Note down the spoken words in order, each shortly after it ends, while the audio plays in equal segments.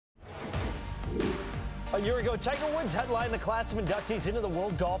A year ago, Tiger Woods headlined the class of inductees into the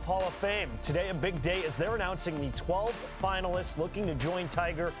World Golf Hall of Fame. Today, a big day as they're announcing the 12 finalists looking to join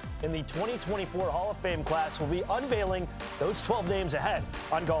Tiger in the 2024 Hall of Fame class. We'll be unveiling those 12 names ahead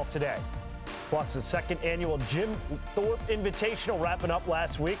on Golf Today. Plus, the second annual Jim Thorpe Invitational wrapping up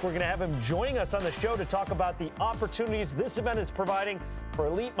last week. We're going to have him joining us on the show to talk about the opportunities this event is providing for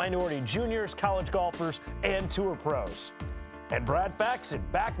elite minority juniors, college golfers, and tour pros. And Brad Faxon,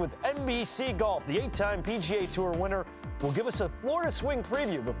 back with NBC Golf, the 8-time PGA Tour winner, will give us a Florida swing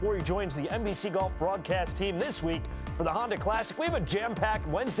preview before he joins the NBC Golf broadcast team this week for the Honda Classic. We have a jam-packed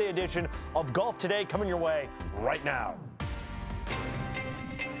Wednesday edition of Golf Today coming your way right now.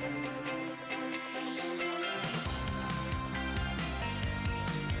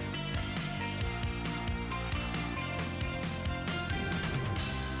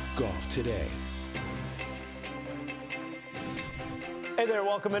 Golf Today. Hey there,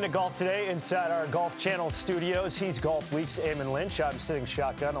 welcome into Golf Today inside our Golf Channel studios. He's Golf Week's Eamon Lynch. I'm sitting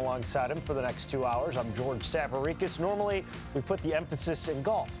shotgun alongside him for the next 2 hours. I'm George Savaricas. Normally, we put the emphasis in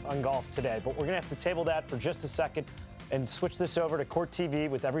golf on Golf Today, but we're going to have to table that for just a second and switch this over to Court TV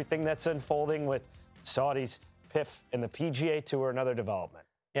with everything that's unfolding with Saudis, PIF, and the PGA Tour and other development.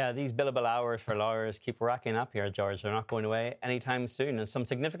 Yeah, these billable hours for lawyers keep racking up here, George. They're not going away anytime soon. And some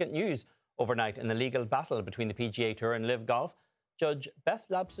significant news overnight in the legal battle between the PGA Tour and Live Golf. Judge Beth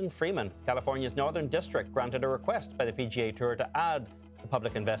Labson Freeman of California's Northern District granted a request by the PGA Tour to add the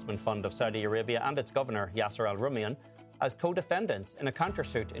Public Investment Fund of Saudi Arabia and its governor, Yasser Al-Rumayyan, as co-defendants in a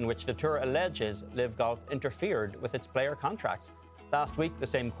countersuit in which the Tour alleges Live Golf interfered with its player contracts. Last week, the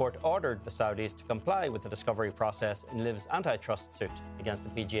same court ordered the Saudis to comply with the discovery process in Live's antitrust suit against the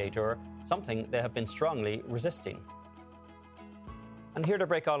PGA Tour, something they have been strongly resisting. And here to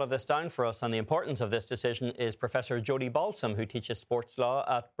break all of this down for us on the importance of this decision is Professor Jody Balsam, who teaches sports law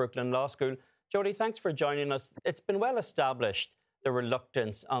at Brooklyn Law School. Jody, thanks for joining us. It's been well established, the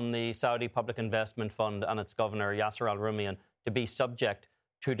reluctance on the Saudi Public Investment Fund and its governor, Yasser Al-Rumayyan, to be subject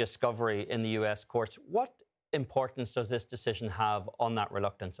to discovery in the US courts. What importance does this decision have on that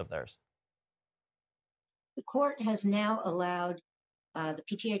reluctance of theirs? The court has now allowed the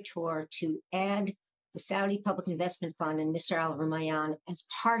PGA Tour to add the Saudi Public Investment Fund and Mr. Al-Rumayyan as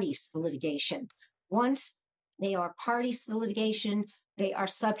parties to the litigation. Once they are parties to the litigation, they are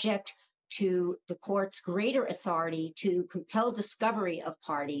subject to the court's greater authority to compel discovery of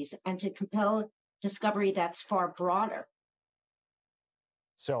parties and to compel discovery that's far broader.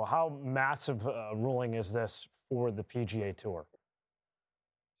 So how massive a ruling is this for the PGA Tour?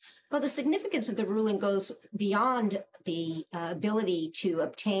 Well, the significance of the ruling goes beyond the ability to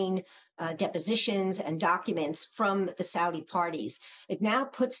obtain depositions and documents from the Saudi parties. It now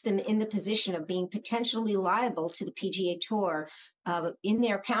puts them in the position of being potentially liable to the PGA Tour in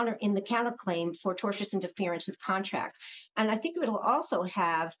the counterclaim for tortious interference with contract. And I think it'll also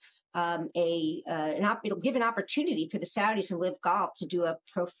have it'll give an opportunity for the Saudis and Live Golf to do a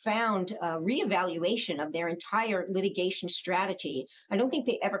profound reevaluation of their entire litigation strategy. I don't think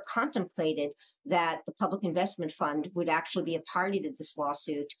they ever contemplated that the Public Investment Fund would actually be a party to this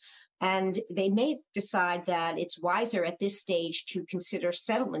lawsuit. And they may decide that it's wiser at this stage to consider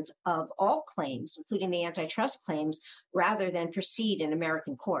settlement of all claims, including the antitrust claims, rather than proceed in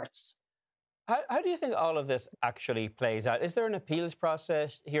American courts. How do you think all of this actually plays out? Is there an appeals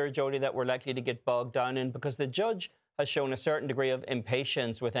process here, Jody, that we're likely to get bogged down in? Because the judge has shown a certain degree of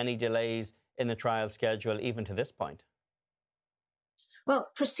impatience with any delays in the trial schedule, even to this point. Well,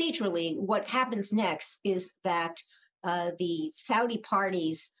 procedurally, what happens next is that the Saudi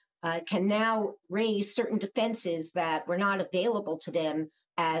parties can now raise certain defenses that were not available to them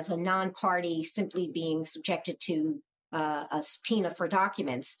as a non-party simply being subjected to a subpoena for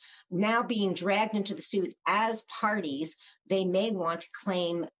documents. Now being dragged into the suit as parties, they may want to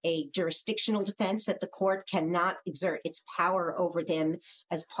claim a jurisdictional defense that the court cannot exert its power over them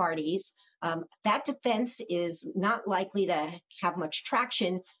as parties. That defense is not likely to have much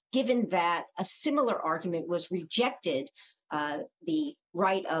traction, given that a similar argument was rejected, the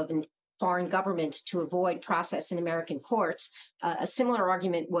right of an foreign government to avoid process in American courts. A similar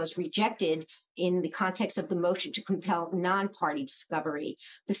argument was rejected in the context of the motion to compel non-party discovery.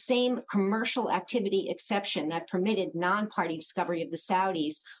 The same commercial activity exception that permitted non-party discovery of the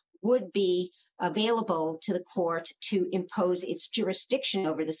Saudis would be available to the court to impose its jurisdiction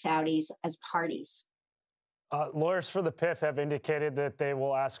over the Saudis as parties. Lawyers for the PIF have indicated that they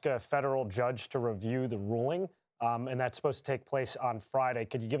will ask a federal judge to review the ruling, and that's supposed to take place on Friday.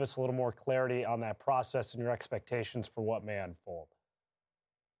 Could you give us a little more clarity on that process and your expectations for what may unfold?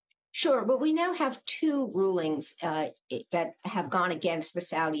 Sure. Well, we now have two rulings that have gone against the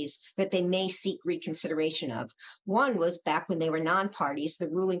Saudis that they may seek reconsideration of. One was back when they were non-parties, the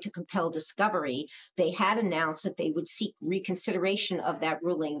ruling to compel discovery. They had announced that they would seek reconsideration of that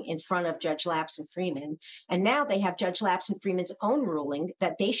ruling in front of Judge Lapson-Freeman. And now they have Judge Lapson-Freeman's own ruling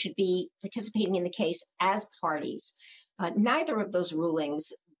that they should be participating in the case as parties. Neither of those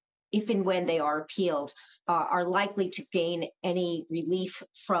rulings, if and when they are appealed, are likely to gain any relief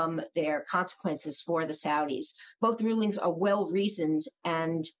from their consequences for the Saudis. Both rulings are well reasoned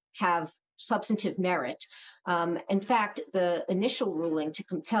and have substantive merit. In fact, the initial ruling to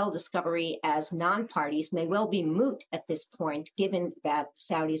compel discovery as non-parties may well be moot at this point, given that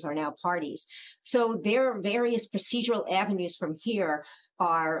Saudis are now parties. So their various procedural avenues from here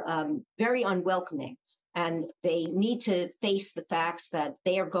are very unwelcoming. And they need to face the facts that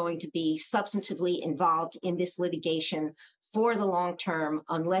they are going to be substantively involved in this litigation for the long term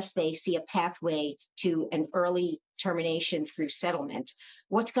unless they see a pathway to an early termination through settlement.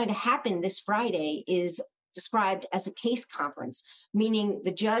 What's going to happen this Friday is described as a case conference, meaning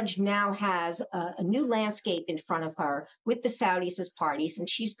the judge now has a new landscape in front of her with the Saudis as parties, and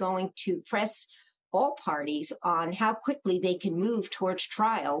she's going to press all parties on how quickly they can move towards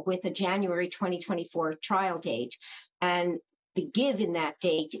trial with a January 2024 trial date. And the give in that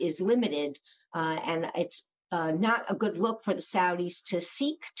date is limited, and it's not a good look for the Saudis to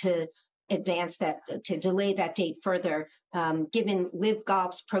seek to advance that, to delay that date further, given Live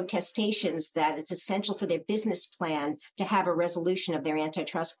Golf's protestations that it's essential for their business plan to have a resolution of their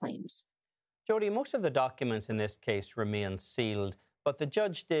antitrust claims. Jody, most of the documents in this case remain sealed, but the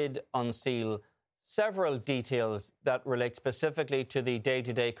judge did unseal several details that relate specifically to the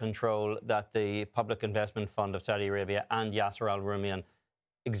day-to-day control that the Public Investment Fund of Saudi Arabia and Yasser Al Rumayyan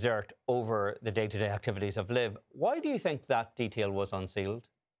exert over the day-to-day activities of Live. Why do you think that detail was unsealed?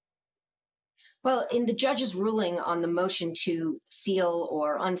 Well, in the judge's ruling on the motion to seal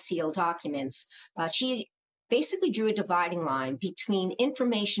or unseal documents, she basically drew a dividing line between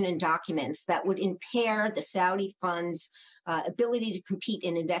information and documents that would impair the Saudi fund's ability to compete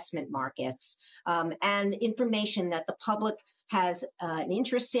in investment markets, and information that the public has an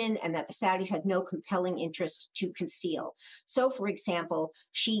interest in and that the Saudis had no compelling interest to conceal. So, for example,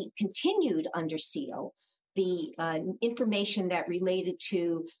 she continued under seal the information that related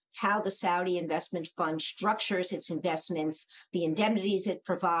to how the Saudi investment fund structures its investments, the indemnities it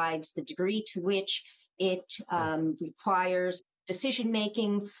provides, the degree to which it requires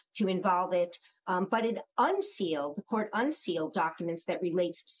decision-making to involve it, but it unsealed, the court unsealed documents that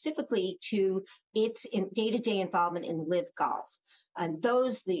relate specifically to its day-to-day involvement in Live Golf. And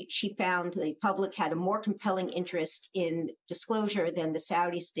those, she found the public had a more compelling interest in disclosure than the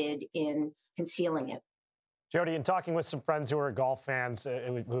Saudis did in concealing it. Jody, in talking with some friends who are golf fans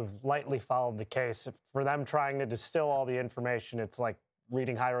who've lightly followed the case, for them trying to distill all the information, it's like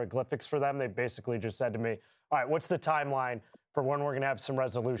reading hieroglyphics for them. They basically just said to me, all right, what's the timeline for when we're going to have some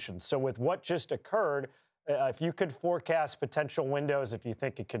resolution? So with what just occurred, if you could forecast potential windows, if you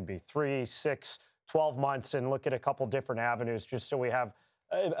think it could be 3, 6, 12 months, and look at a couple different avenues, just so we have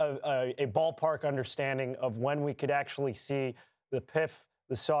a ballpark understanding of when we could actually see the PIF,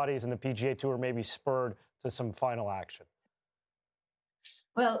 the Saudis, and the PGA Tour maybe spurred to some final action.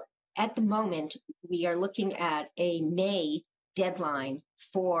 Well, at the moment, we are looking at a May deadline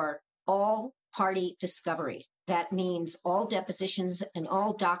for all party discovery. That means all depositions and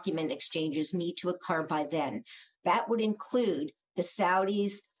all document exchanges need to occur by then. That would include the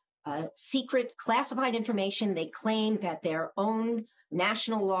Saudis' secret classified information they claim that their own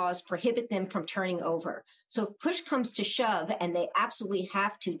national laws prohibit them from turning over. So if push comes to shove and they absolutely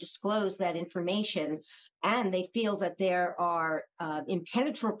have to disclose that information and they feel that there are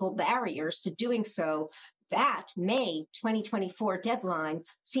impenetrable barriers to doing so, that May 2024 deadline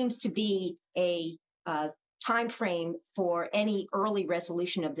seems to be a time frame for any early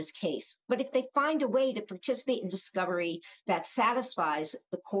resolution of this case. But if they find a way to participate in discovery that satisfies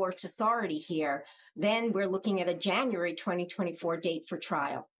the court's authority here, then we're looking at a January 2024 date for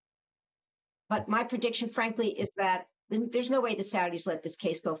trial. But my prediction, frankly, is that there's no way the Saudis let this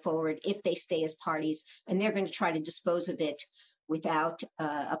case go forward if they stay as parties, and they're going to try to dispose of it without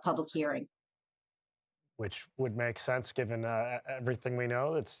a public hearing. Which would make sense given everything we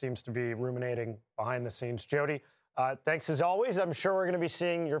know that seems to be ruminating behind the scenes. Jody, thanks as always. I'm sure we're going to be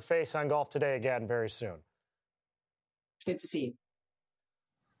seeing your face on Golf Today again very soon. Good to see you.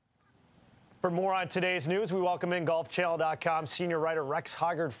 For more on today's news, we welcome in GolfChannel.com senior writer Rex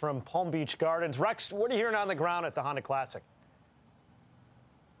Hoggard from Palm Beach Gardens. Rex, what are you hearing on the ground at the Honda Classic?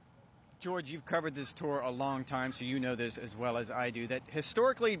 George, you've covered this tour a long time, so you know this as well as I do, that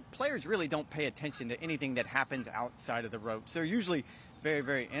historically players really don't pay attention to anything that happens outside of the ropes. They're usually very,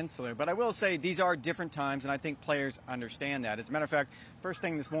 very insular. But I will say these are different times, and I think players understand that. As a matter of fact, first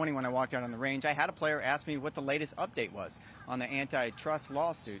thing this morning when I walked out on the range, I had a player ask me what the latest update was on the antitrust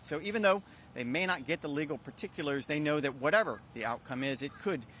lawsuit. So even though they may not get the legal particulars, they know that whatever the outcome is, it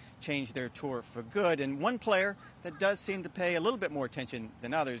could change their tour for good. And one player that does seem to pay a little bit more attention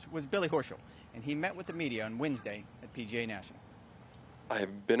than others was Billy Horschel, and he met with the media on Wednesday at PGA National. I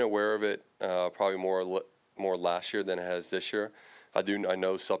have been aware of it probably more last year than it has this year. I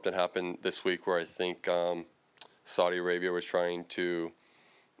know something happened this week where I think Saudi Arabia was trying to,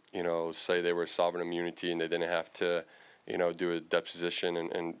 say they were sovereign immunity and they didn't have to, do a deposition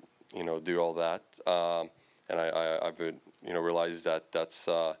and do all that. And I've realized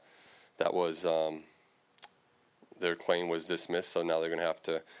that was their claim was dismissed, so now they're going to have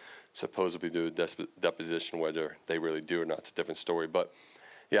to supposedly do a deposition. Whether they really do or not, it's a different story. But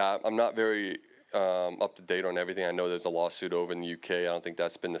yeah, I'm not very up to date on everything. I know there's a lawsuit over in the UK. I don't think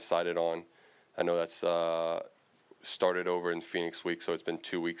that's been decided on. I know that's started over in Phoenix Week, so it's been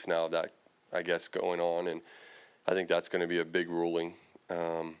 2 weeks now of that, I guess, going on, and I think that's going to be a big ruling.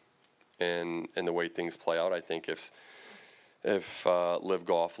 And the way things play out, I think if Live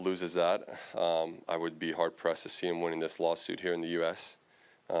Golf loses that, I would be hard pressed to see them winning this lawsuit here in the U.S.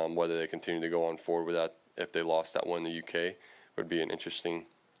 Whether they continue to go on forward with that, if they lost that one in the UK, would be an interesting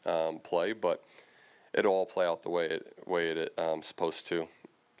play. But it'll all play out the way it's supposed to.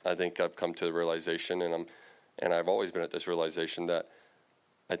 I think I've come to the realization, and I've always been at this realization that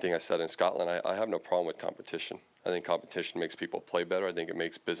I think I said in Scotland, I have no problem with competition. I think competition makes people play better. I think it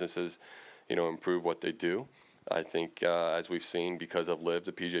makes businesses, improve what they do. I think, as we've seen, because of LIV,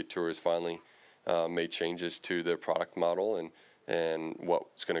 the PGA Tour has finally made changes to their product model, and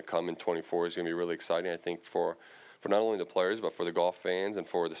what's going to come in 24 is going to be really exciting, I think, for not only the players, but for the golf fans and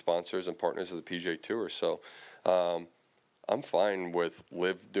for the sponsors and partners of the PGA Tour. So I'm fine with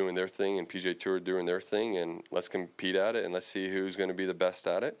LIV doing their thing and PGA Tour doing their thing, and let's compete at it, and let's see who's going to be the best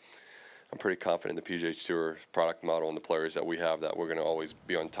at it. I'm pretty confident in the PGA Tour product model and the players that we have, that we're going to always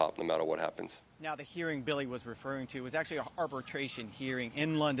be on top no matter what happens. Now, the hearing Billy was referring to was actually an arbitration hearing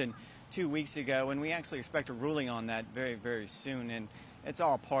in London 2 weeks ago, and we actually expect a ruling on that very, very soon. And it's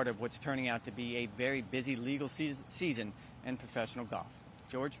all part of what's turning out to be a very busy legal season in professional golf.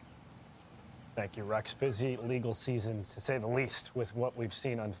 George? Thank you, Rex. Busy legal season, to say the least, with what we've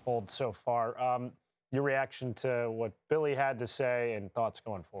seen unfold so far. Your reaction to what Billy had to say and thoughts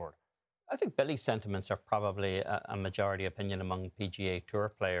going forward? I think Billy's sentiments are probably a majority opinion among PGA Tour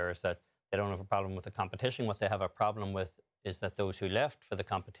players, that they don't have a problem with the competition. What they have a problem with is that those who left for the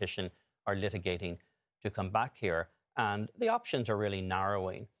competition are litigating to come back here. And the options are really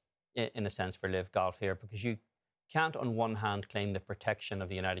narrowing, in a sense, for LIV Golf here, because you can't, on one hand, claim the protection of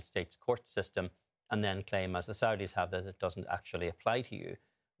the United States court system and then claim, as the Saudis have, that it doesn't actually apply to you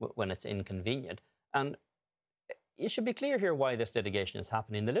when it's inconvenient. And it should be clear here why this litigation is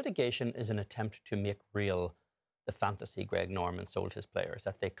happening. The litigation is an attempt to make real the fantasy Greg Norman sold his players,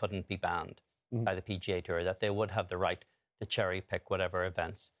 that they couldn't be banned by the PGA Tour, that they would have the right to cherry pick whatever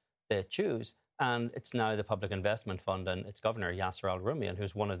events they choose. And it's now the Public Investment Fund and its governor, Yasser Al-Rumayyan,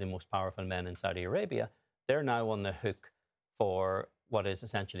 who's one of the most powerful men in Saudi Arabia. They're now on the hook for what is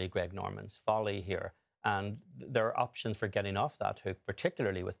essentially Greg Norman's folly here. And there are options for getting off that hook,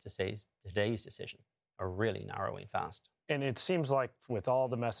 particularly with today's decision, are really narrowing fast. And it seems like with all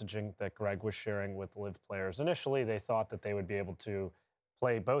the messaging that Greg was sharing with LIV players, initially they thought that they would be able to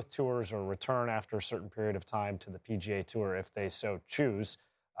play both tours or return after a certain period of time to the PGA Tour if they so choose.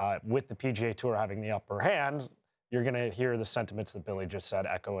 With the PGA Tour having the upper hand, you're going to hear the sentiments that Billy just said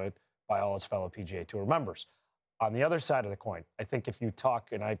echoed by all his fellow PGA Tour members. On the other side of the coin, I think if you talk,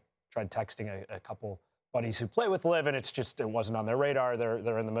 and I tried texting a couple buddies who play with LIV, and it wasn't on their radar.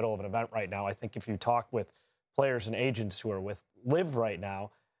 They're in the middle of an event right now. I think if you talk with players and agents who are with LIV right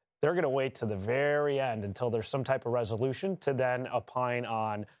now, they're going to wait to the very end until there's some type of resolution to then opine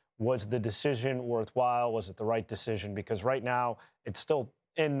on, was the decision worthwhile? Was it the right decision? Because right now it's still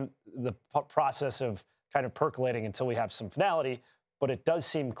in the process of kind of percolating until we have some finality, but it does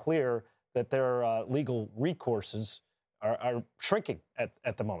seem clear that their legal recourses are shrinking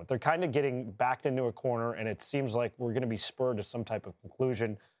at the moment. They're kind of getting backed into a corner, and it seems like we're going to be spurred to some type of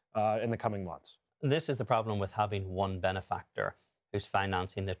conclusion in the coming months. This is the problem with having one benefactor who's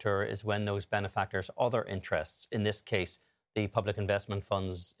financing the tour, is when those benefactors' other interests, in this case, the Public Investment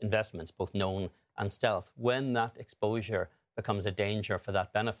Fund's investments, both known and stealth, when that exposure becomes a danger for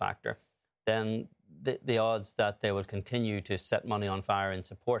that benefactor, then the odds that they will continue to set money on fire in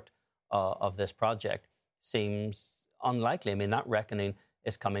support of this project seems unlikely. I mean, that reckoning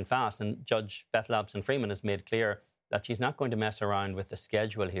is coming fast. And Judge Beth Labson-Freeman has made clear that she's not going to mess around with the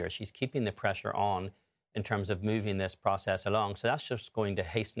schedule here. She's keeping the pressure on in terms of moving this process along. So that's just going to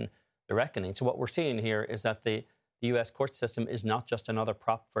hasten the reckoning. So what we're seeing here is that the US court system is not just another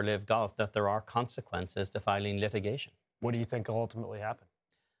prop for Live Golf, that there are consequences to filing litigation. What do you think will ultimately happen?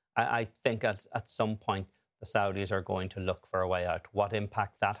 I think at some point the Saudis are going to look for a way out. What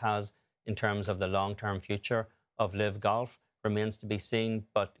impact that has in terms of the long-term future of Live Golf remains to be seen.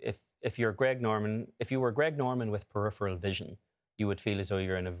 But if you were Greg Norman with peripheral vision, you would feel as though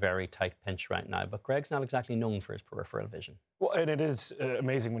you're in a very tight pinch right now. But Greg's not exactly known for his peripheral vision. Well, and it is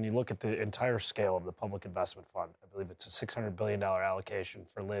amazing when you look at the entire scale of the public investment fund. I believe it's a $600 billion allocation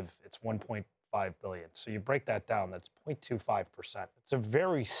for Live. It's $1.5 billion. So you break that down, that's 0.25%. It's a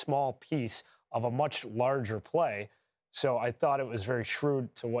very small piece of a much larger play. So I thought it was very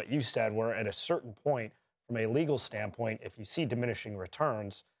shrewd to what you said, where at a certain point, from a legal standpoint, if you see diminishing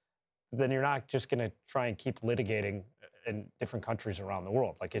returns, then you're not just going to try and keep litigating in different countries around the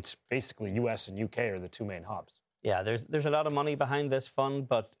world. Like, it's basically US and UK are the two main hubs. Yeah, there's a lot of money behind this fund,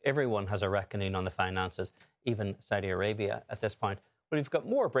 but everyone has a reckoning on the finances, even Saudi Arabia at this point. But we've got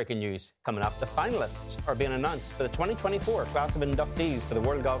more breaking news coming up. The finalists are being announced for the 2024 class of inductees for the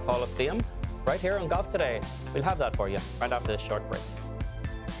World Golf Hall of Fame right here on Golf Today. We'll have that for you right after this short break.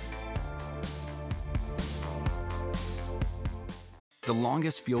 The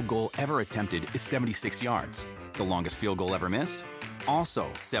longest field goal ever attempted is 76 yards. The longest field goal ever missed? Also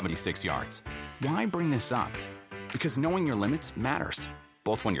 76 yards. Why bring this up? Because knowing your limits matters,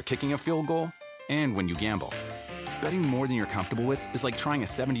 both when you're kicking a field goal and when you gamble. Betting more than you're comfortable with is like trying a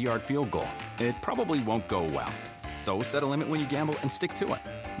 70-yard field goal. It probably won't go well. So set a limit when you gamble and stick to it.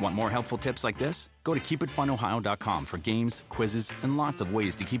 Want more helpful tips like this? Go to keepitfunohio.com for games, quizzes, and lots of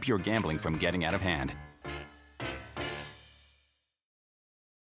ways to keep your gambling from getting out of hand.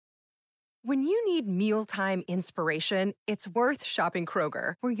 When you need mealtime inspiration, it's worth shopping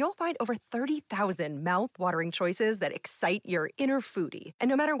Kroger, where you'll find over 30,000 mouth-watering choices that excite your inner foodie. And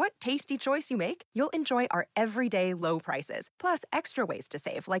no matter what tasty choice you make, you'll enjoy our everyday low prices, plus extra ways to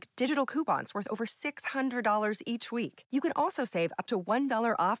save, like digital coupons worth over $600 each week. You can also save up to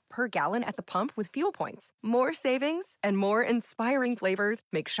 $1 off per gallon at the pump with fuel points. More savings and more inspiring flavors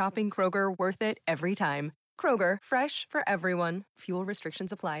make shopping Kroger worth it every time. Kroger, fresh for everyone. Fuel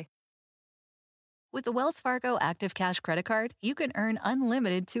restrictions apply. With the Wells Fargo Active Cash Credit Card, you can earn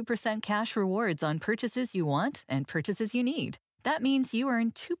unlimited 2% cash rewards on purchases you want and purchases you need. That means you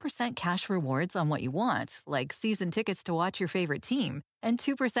earn 2% cash rewards on what you want, like season tickets to watch your favorite team, and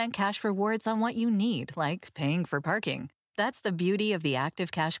 2% cash rewards on what you need, like paying for parking. That's the beauty of the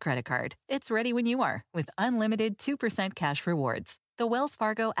Active Cash Credit Card. It's ready when you are, with unlimited 2% cash rewards. The Wells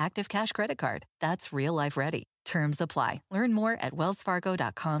Fargo Active Cash Credit Card. That's real life ready. Terms apply. Learn more at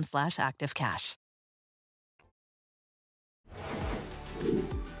wellsfargo.com/activecash.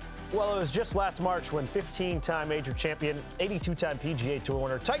 Well, it was just last March when 15-time major champion, 82-time PGA Tour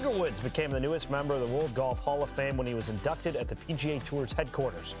winner Tiger Woods became the newest member of the World Golf Hall of Fame when he was inducted at the PGA Tour's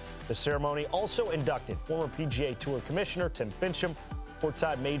headquarters. The ceremony also inducted former PGA Tour Commissioner Tim Finchem,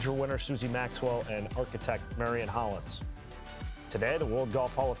 four-time major winner Susie Maxwell, and architect Marion Hollins. Today, the World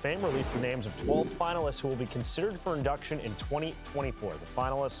Golf Hall of Fame released the names of 12 finalists who will be considered for induction in 2024. The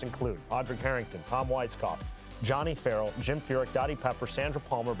finalists include Padraig Harrington, Tom Weiskopf, Johnny Farrell, Jim Furyk, Dottie Pepper, Sandra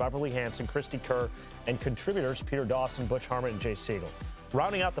Palmer, Beverly Hansen, Christy Kerr, and contributors Peter Dawson, Butch Harmon, and Jay Siegel.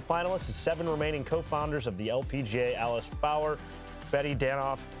 Rounding out the finalists is 7 remaining co-founders of the LPGA: Alice Bauer, Betty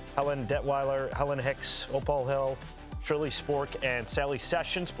Danoff, Helen Detweiler, Helen Hicks, Opal Hill, Shirley Spork, and Sally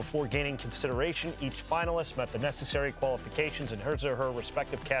Sessions. Before gaining consideration, each finalist met the necessary qualifications in his or her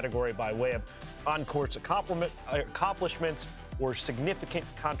respective category by way of on-course accomplishments or significant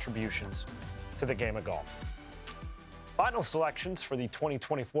contributions to the game of golf. Final selections for the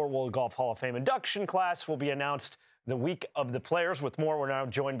 2024 World Golf Hall of Fame induction class will be announced the week of the players. With more, we're now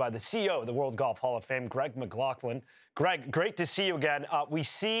joined by the CEO of the World Golf Hall of Fame, Greg McLaughlin. Greg, great to see you again. We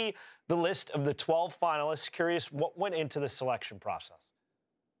see the list of the 12 finalists. Curious what went into the selection process.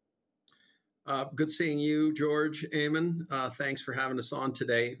 Good seeing you, George, Eamon. Thanks for having us on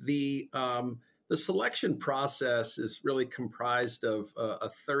today. The selection process is really comprised of a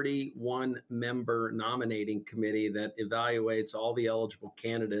 31-member nominating committee that evaluates all the eligible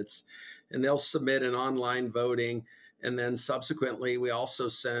candidates, and they'll submit an online voting. And then subsequently, we also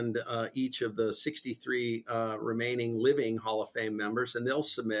send each of the 63 remaining living Hall of Fame members, and they'll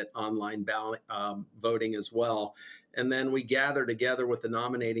submit online ballot voting as well. And then we gather together with the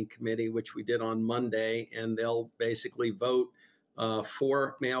nominating committee, which we did on Monday, and they'll basically vote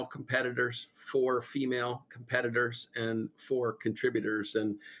 4 male competitors, 4 female competitors, and 4 contributors.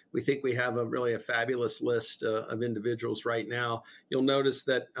 And we think we have a fabulous list of individuals right now. You'll notice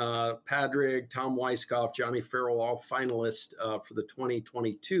that Padraig, Tom Weiskopf, Johnny Farrell, all finalists for the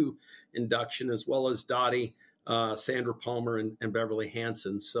 2022 induction, as well as Dottie, Sandra Palmer, and Beverly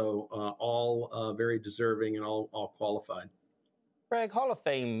Hansen. So all very deserving and all qualified. Greg, Hall of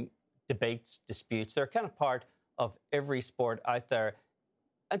Fame debates, disputes, they're kind of part of every sport out there.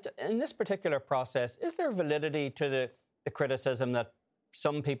 And in this particular process, is there validity to the criticism that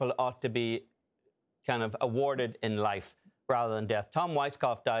some people ought to be kind of awarded in life rather than death? Tom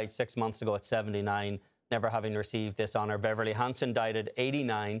Weiskopf died 6 months ago at 79, never having received this honour. Beverly Hansen died at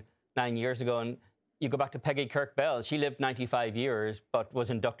 89, 9 years ago. And you go back to Peggy Kirk-Bell. She lived 95 years, but was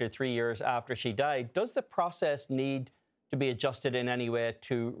inducted 3 years after she died. Does the process need to be adjusted in any way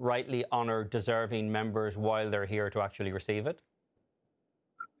to rightly honour deserving members while they're here to actually receive it?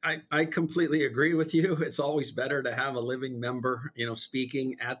 I completely agree with you. It's always better to have a living member,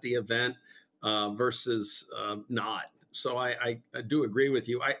 speaking at the event versus not. So I do agree with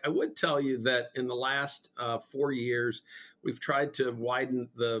you. I would tell you that in the last 4 years, we've tried to widen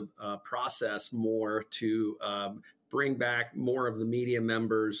the process more to bring back more of the media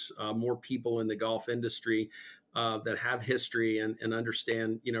members, more people in the golf industry that have history and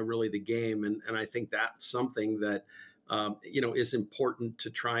understand, really the game. And I think that's something that, is important to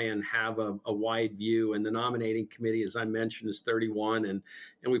try and have a wide view. And the nominating committee, as I mentioned, is 31. And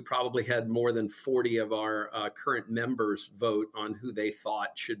we probably had more than 40 of our current members vote on who they thought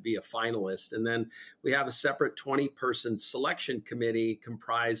should be a finalist. And then we have a separate 20-person selection committee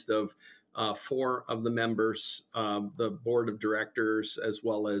comprised of 4 of the members, the board of directors, as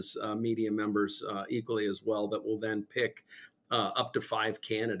well as media members equally as well, that will then pick up to 5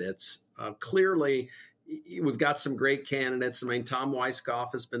 candidates. Clearly, we've got some great candidates. I mean, Tom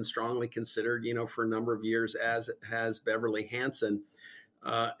Weiskopf has been strongly considered, for a number of years, as has Beverly Hansen.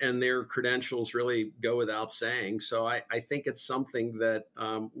 And their credentials really go without saying. So I think it's something that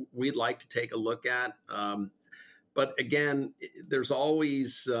we'd like to take a look at. But again, there's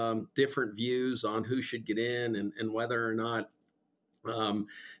always different views on who should get in and whether or not,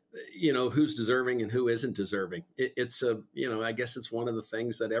 who's deserving and who isn't deserving. I guess it's one of the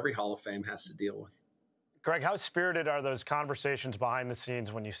things that every Hall of Fame has to deal with. Greg, how spirited are those conversations behind the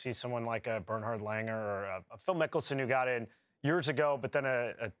scenes when you see someone like a Bernhard Langer or a Phil Mickelson who got in years ago, but then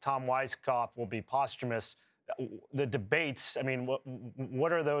a Tom Weiskopf will be posthumous? The debates, I mean,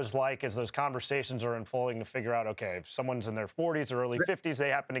 what are those like as those conversations are unfolding to figure out, okay, if someone's in their 40s or early 50s, they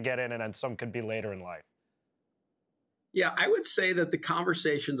happen to get in, and then some could be later in life? Yeah, I would say that the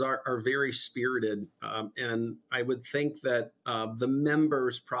conversations are very spirited. And I would think that the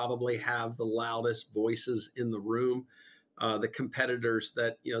members probably have the loudest voices in the room, the competitors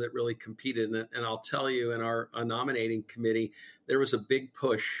that really competed in it. And I'll tell you, in our nominating committee, there was a big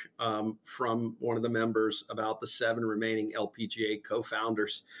push from one of the members about the 7 remaining LPGA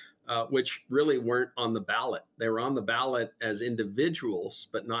co-founders, which really weren't on the ballot. They were on the ballot as individuals,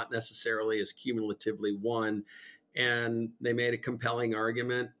 but not necessarily as cumulatively one. And they made a compelling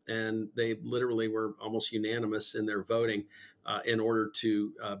argument, and they literally were almost unanimous in their voting in order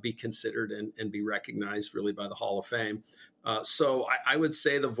to be considered and be recognized really by the Hall of Fame. So I would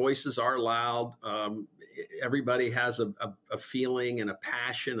say the voices are loud. Everybody has a feeling and a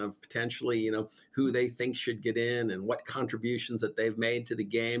passion of potentially, who they think should get in and what contributions that they've made to the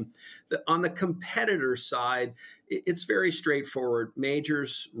game. On the competitor side, it's very straightforward.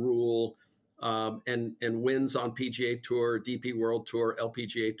 Majors rule. And wins on PGA Tour, DP World Tour,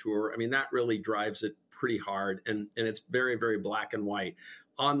 LPGA Tour. I mean, that really drives it pretty hard. And it's very, very black and white.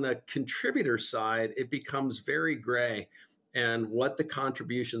 On the contributor side, it becomes very gray and what the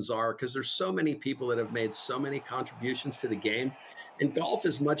contributions are, because there's so many people that have made so many contributions to the game. And golf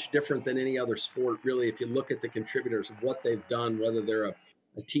is much different than any other sport, really, if you look at the contributors of what they've done, whether they're a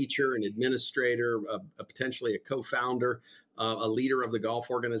teacher, an administrator, potentially a co-founder, a leader of the golf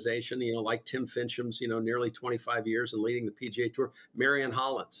organization, like Tim Fincham's, nearly 25 years and leading the PGA Tour, Marianne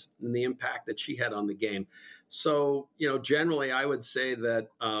Hollins, and the impact that she had on the game. So, generally, I would say that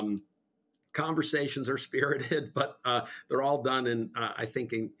conversations are spirited, but they're all done in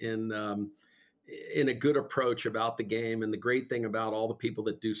a good approach about the game. And the great thing about all the people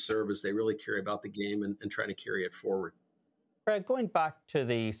that do serve is they really care about the game and try to carry it forward. Greg, going back to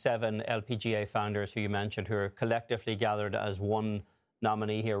the 7 LPGA founders who you mentioned, who are collectively gathered as one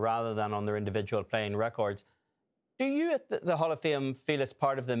nominee here rather than on their individual playing records, do you at the Hall of Fame feel it's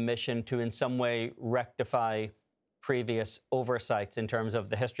part of the mission to in some way rectify previous oversights in terms of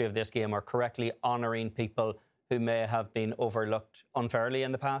the history of this game, or correctly honouring people who may have been overlooked unfairly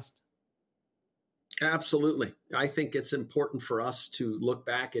in the past? Absolutely. I think it's important for us to look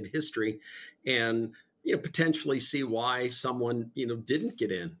back at history and potentially see why someone didn't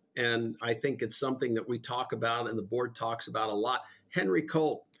get in. And I think it's something that we talk about and the board talks about a lot. Henry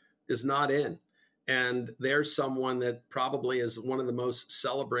Colt is not in. And there's someone that probably is one of the most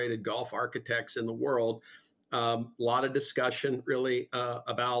celebrated golf architects in the world. A lot of discussion really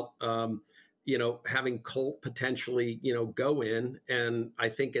about having Colt potentially go in, and I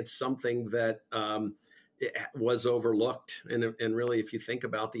think it's something that it was overlooked. And really, if you think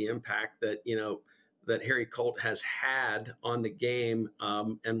about the impact that that Harry Colt has had on the game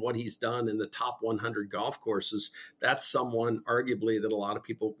and what he's done in the top 100 golf courses, that's someone arguably that a lot of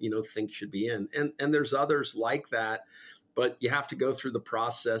people, think should be in. And there's others like that, but you have to go through the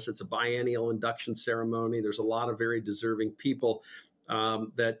process. It's a biennial induction ceremony. There's a lot of very deserving people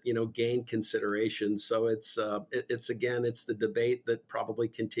that, gain consideration. So it's the debate that probably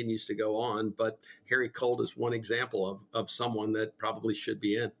continues to go on, but Harry Colt is one example of someone that probably should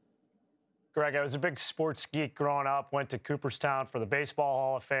be in. Greg, I was a big sports geek growing up, went to Cooperstown for the Baseball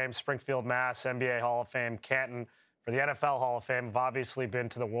Hall of Fame, Springfield, Mass, NBA Hall of Fame, Canton for the NFL Hall of Fame. I've obviously been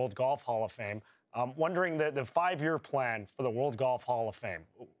to the World Golf Hall of Fame. Wondering the 5-year plan for the World Golf Hall of Fame.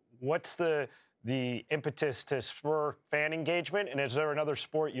 What's the impetus to spur fan engagement? And is there another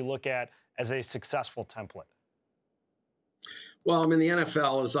sport you look at as a successful template? Well, I mean, the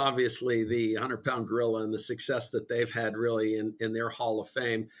NFL is obviously the 100-pound gorilla and the success that they've had really in their Hall of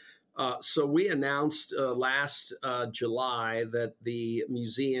Fame. So we announced last July that the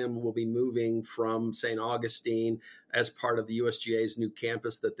museum will be moving from St. Augustine as part of the USGA's new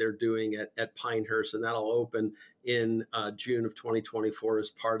campus that they're doing at Pinehurst, and that'll open in June of 2024 as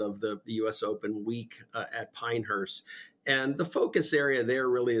part of the US Open week at Pinehurst. And the focus area there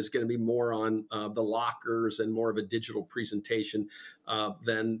really is going to be more on the lockers and more of a digital presentation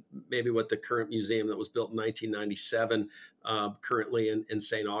than maybe what the current museum that was built in 1997 currently in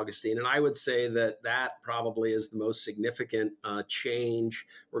St. Augustine. And I would say that probably is the most significant change.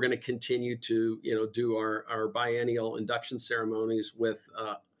 We're going to continue to do our biennial induction ceremonies with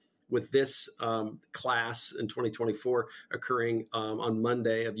this class in 2024 occurring on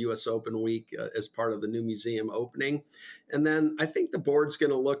Monday of U.S. Open week as part of the new museum opening. And then I think the board's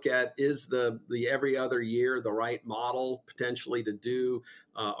going to look at, is the every other year the right model potentially to do?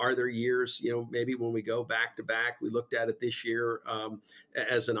 Are there years, maybe when we go back to back, we looked at it this year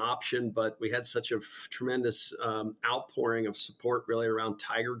as an option, but we had such a tremendous outpouring of support really around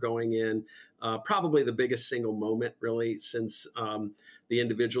Tiger going in. Probably the biggest single moment really since the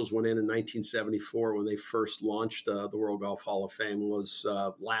individuals went in 1974 when they first launched the World Golf Hall of Fame was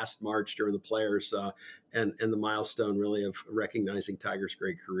last March during the Players and the milestone really of recognizing Tiger's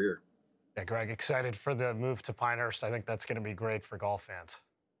great career. Yeah, Greg, excited for the move to Pinehurst. I think that's going to be great for golf fans.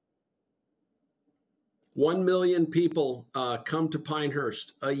 1 million people come to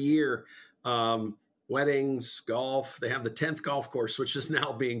Pinehurst a year. Weddings, golf. They have the 10th golf course, which is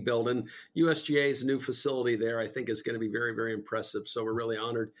now being built. And USGA's new facility there, I think, is going to be very, very impressive. So we're really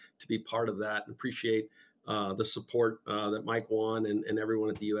honored to be part of that and appreciate the support that Mike Wan and everyone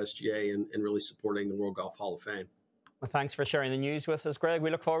at the USGA and really supporting the World Golf Hall of Fame. Well, thanks for sharing the news with us, Greg. We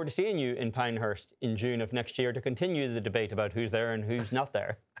look forward to seeing you in Pinehurst in June of next year to continue the debate about who's there and who's not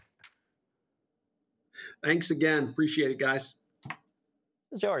there. Thanks again. Appreciate it, guys.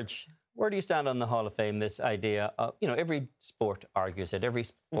 George, where do you stand on the Hall of Fame, this idea of, every sport argues it, every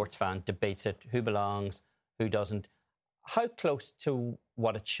sports fan debates it, who belongs, who doesn't. How close to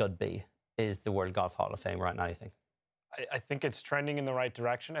what it should be is the World Golf Hall of Fame right now, you think? I think it's trending in the right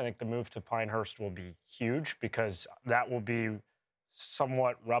direction. I think the move to Pinehurst will be huge because that will be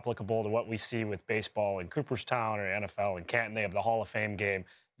somewhat replicable to what we see with baseball in Cooperstown or NFL in Canton. They have the Hall of Fame game.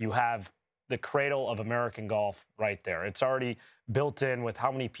 You have the cradle of American golf right there. It's already built in with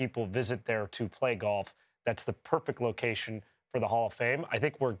how many people visit there to play golf. That's the perfect location for the Hall of Fame. I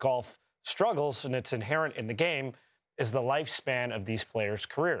think where golf struggles, and it's inherent in the game, is the lifespan of these players'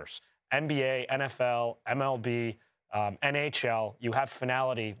 careers. NBA, NFL, MLB, NHL, you have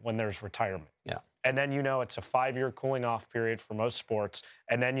finality when there's retirement. Yeah. And then it's a 5-year cooling off period for most sports,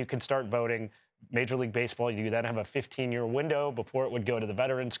 and then you can start voting. Major League Baseball, you then have a 15-year window before it would go to the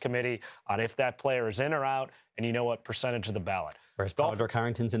Veterans Committee on if that player is in or out, and what percentage of the ballot. Whereas Padraig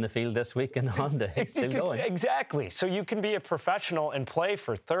Harrington's in the field this week in Honda. It's still going. Exactly. So you can be a professional and play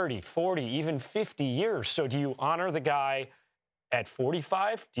for 30, 40, even 50 years. So do you honor the guy at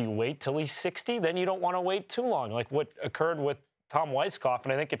 45? Do you wait till he's 60? Then you don't want to wait too long, like what occurred with Tom Weiskopf.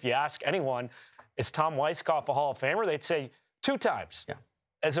 And I think if you ask anyone, is Tom Weiskopf a Hall of Famer? They'd say 2 times. Yeah.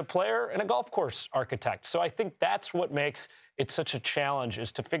 as a player and a golf course architect. So I think that's what makes it such a challenge,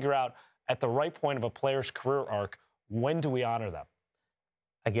 is to figure out at the right point of a player's career arc, when do we honor them?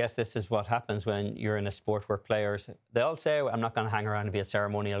 I guess this is what happens when you're in a sport where players, they all say, I'm not going to hang around and be a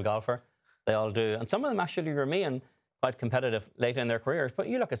ceremonial golfer. They all do. And some of them actually remain quite competitive later in their careers. But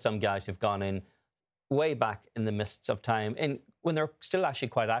you look at some guys who've gone in way back in the mists of time, when they're still actually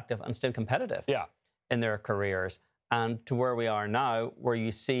quite active and still competitive in their careers. And to where we are now, where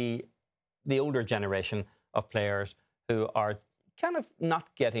you see the older generation of players who are kind of not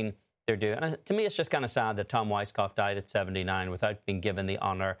getting their due. And to me, it's just kind of sad that Tom Weiskopf died at 79 without being given the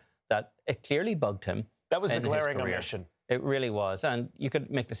honour that it clearly bugged him. That was the glaring omission. It really was. And you could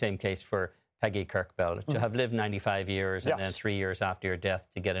make the same case for Peggy Kirkbell, to have lived 95 years and then 3 years after your death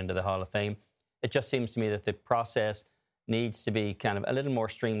to get into the Hall of Fame. It just seems to me that the process needs to be kind of a little more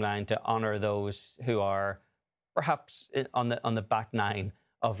streamlined to honour those who are perhaps on the back nine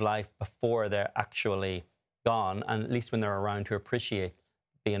of life before they're actually gone, and at least when they're around, to appreciate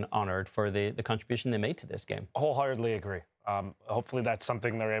being honoured for the contribution they made to this game. Wholeheartedly agree. Hopefully that's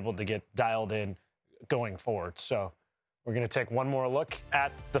something they're able to get dialed in going forward. So we're going to take one more look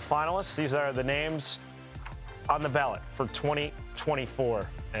at the finalists. These are the names on the ballot for 2024,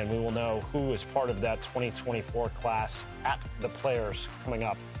 and we will know who is part of that 2024 class at the Players coming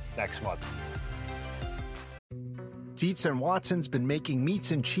up next month. Dietz & Watson's been making meats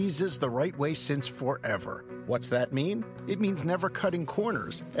and cheeses the right way since forever. What's that mean? It means never cutting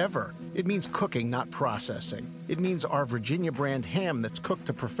corners, ever. It means cooking, not processing. It means our Virginia brand ham that's cooked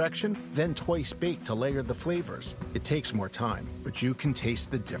to perfection, then twice baked to layer the flavors. It takes more time, but you can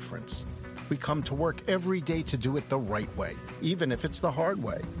taste the difference. We come to work every day to do it the right way, even if it's the hard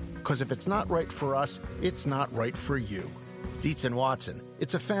way. Because if it's not right for us, it's not right for you. Dietz & Watson,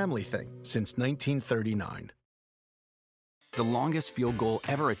 it's a family thing since 1939. The longest field goal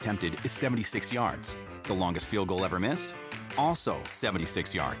ever attempted is 76 yards. The longest field goal ever missed? Also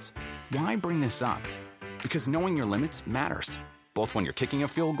 76 yards. Why bring this up? Because knowing your limits matters, both when you're kicking a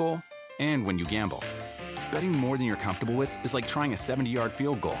field goal and when you gamble. Betting more than you're comfortable with is like trying a 70-yard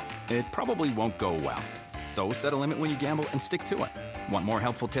field goal. It probably won't go well. So set a limit when you gamble and stick to it. Want more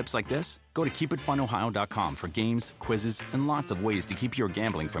helpful tips like this? Go to keepitfunohio.com for games, quizzes, and lots of ways to keep your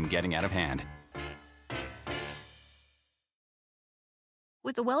gambling from getting out of hand.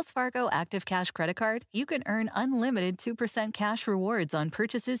 With the Wells Fargo Active Cash Credit Card, you can earn unlimited 2% cash rewards on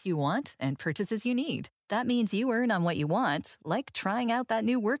purchases you want and purchases you need. That means you earn on what you want, like trying out that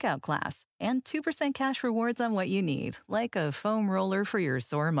new workout class, and 2% cash rewards on what you need, like a foam roller for your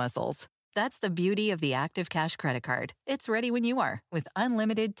sore muscles. That's the beauty of the Active Cash Credit Card. It's ready when you are, with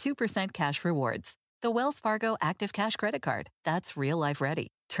unlimited 2% cash rewards. The Wells Fargo Active Cash Credit Card. That's real life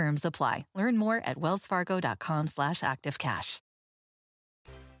ready. Terms apply. Learn more at wellsfargo.com/activecash.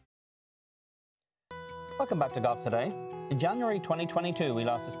 Welcome back to Golf Today. In January 2022, we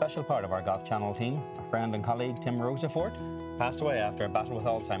lost a special part of our Golf Channel team. Our friend and colleague Tim Rosafort passed away after a battle with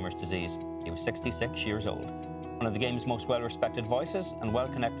Alzheimer's disease. He was 66 years old. One of the game's most well-respected voices and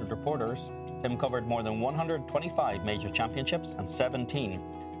well-connected reporters, Tim covered more than 125 major championships and 17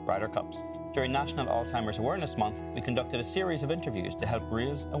 Ryder Cups. During National Alzheimer's Awareness Month, we conducted a series of interviews to help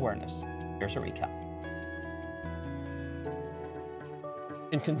raise awareness. Here's a recap.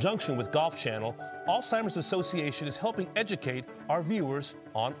 In conjunction with Golf Channel, Alzheimer's Association is helping educate our viewers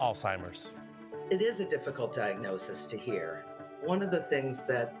on Alzheimer's. It is a difficult diagnosis to hear. One of the things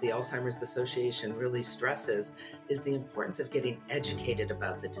that the Alzheimer's Association really stresses is the importance of getting educated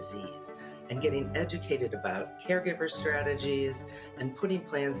about the disease and getting educated about caregiver strategies and putting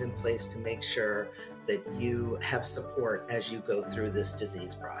plans in place to make sure that you have support as you go through this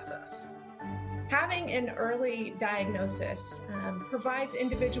disease process. Having an early diagnosis provides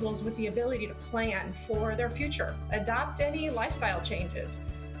individuals with the ability to plan for their future, adopt any lifestyle changes,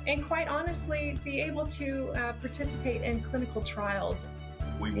 and quite honestly, be able to participate in clinical trials.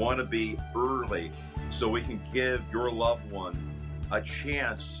 We want to be early so we can give your loved one a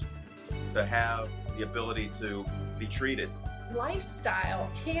chance to have the ability to be treated. Lifestyle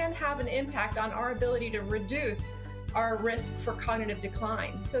can have an impact on our ability to reduce our risk for cognitive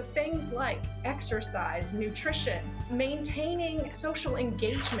decline. So things like exercise, nutrition, maintaining social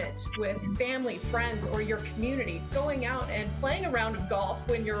engagement with family, friends, or your community, going out and playing a round of golf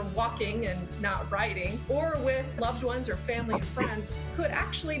when you're walking and not riding, or with loved ones or family and friends could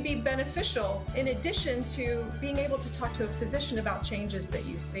actually be beneficial in addition to being able to talk to a physician about changes that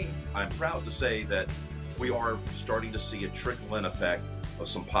you see. I'm proud to say that we are starting to see a trickle-in effect of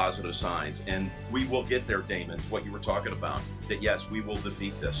some positive signs, and we will get there, Damon, what you were talking about, that yes, we will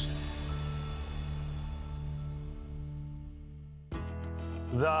defeat this.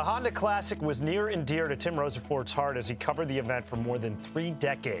 The Honda Classic was near and dear to Tim Rosefort's heart as he covered the event for more than 3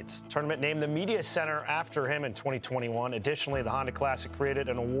 decades. The tournament named the Media Center after him in 2021. Additionally, the Honda Classic created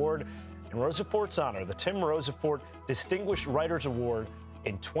an award in Rosefort's honor, the Tim Rosefort Distinguished Writers Award.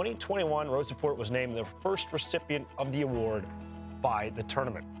 In 2021, Rosefort was named the first recipient of the award by the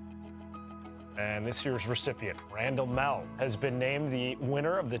tournament. And this year's recipient, Randall Mell, has been named the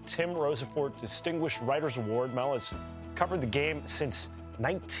winner of the Tim Rosefort Distinguished Writers Award. Mell has covered the game since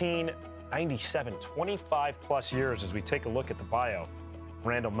 1997, 25 plus years. As we take a look at the bio,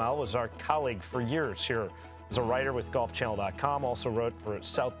 Randall Mell was our colleague for years here as a writer with golfchannel.com, also wrote for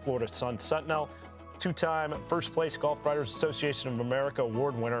South Florida Sun Sentinel, 2-time first place Golf Writers Association of America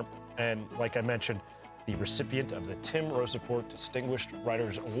award winner, and like I mentioned, the recipient of the Tim Rosefort Distinguished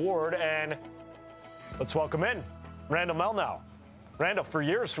Writers Award. And let's welcome in Randall Mell now. Randall, for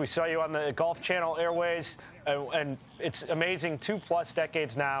years we saw you on the Golf Channel airways, and it's amazing, 2+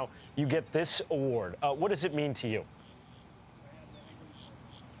 decades now, you get this award. What does it mean to you?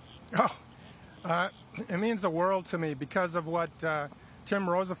 It means the world to me because of what Tim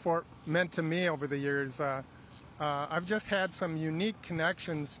Rosefort meant to me over the years. I've just had some unique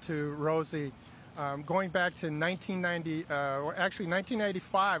connections to Rosie. Going back to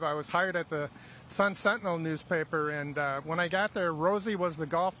 1995, I was hired at the Sun Sentinel newspaper, and when I got there, Rosie was the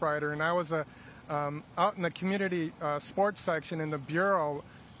golf writer, and I was out in the community sports section in the bureau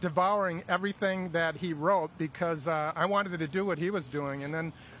devouring everything that he wrote because I wanted to do what he was doing. And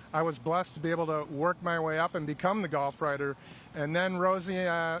then I was blessed to be able to work my way up and become the golf writer. And then Rosie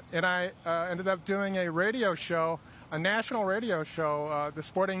and I ended up doing a radio show, a national radio show, the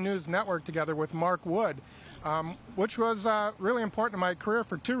Sporting News Network, together with Mark Wood. Which was really important in my career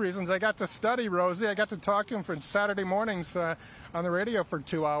for 2 reasons. I got to study Rosie. I got to talk to him for Saturday mornings on the radio for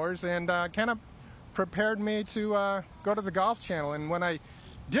 2 hours, and kind of prepared me to go to the Golf Channel. And when I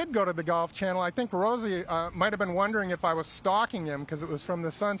did go to the Golf Channel, I think Rosie might have been wondering if I was stalking him, because it was from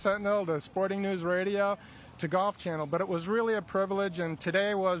the Sun Sentinel to Sporting News Radio to Golf Channel. But it was really a privilege, and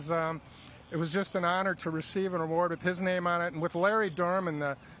today was it was just an honor to receive an award with his name on it and with Larry Dorman,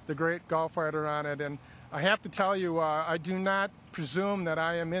 the great golf writer, on it. And I have to tell you, I do not presume that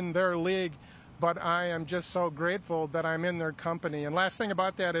I am in their league, but I am just so grateful that I'm in their company. And last thing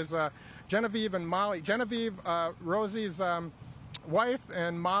about that is Genevieve and Molly. Genevieve, Rosie's wife,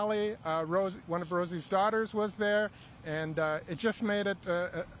 and Molly, one of Rosie's daughters, was there, and it just made it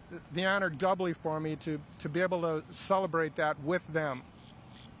the honor doubly for me to be able to celebrate that with them.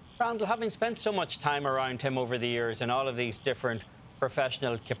 Randall, having spent so much time around him over the years in all of these different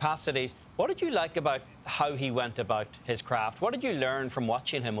professional capacities, what did you like about how he went about his craft? What did you learn from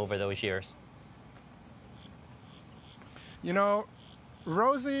watching him over those years? You know,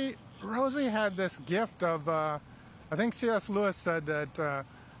 Rosie had this gift of, I think C.S. Lewis said that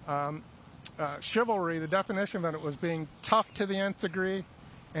chivalry, the definition of it was being tough to the nth degree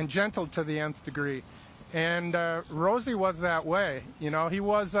and gentle to the nth degree. And Rosie was that way. You know, he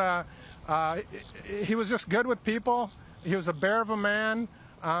was just good with people. He was a bear of a man,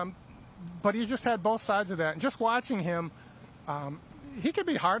 but he just had both sides of that. And just watching him, he could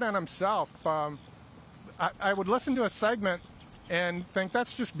be hard on himself. I would listen to a segment and think,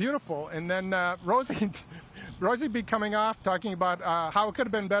 that's just beautiful. And then Rosie be coming off talking about how it could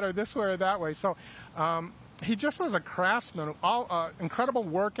have been better this way or that way. So he just was a craftsman, incredible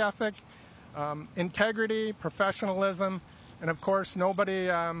work ethic, integrity, professionalism, and of course nobody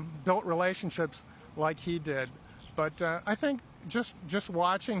built relationships like he did. But I think just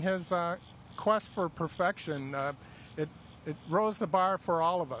watching his quest for perfection, it raised the bar for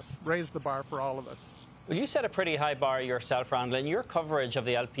all of us. Well, you set a pretty high bar yourself, Randall, and your coverage of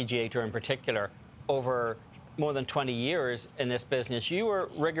the LPGA Tour in particular over more than 20 years in this business, you were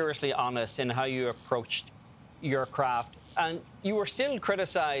rigorously honest in how you approached your craft, and you were still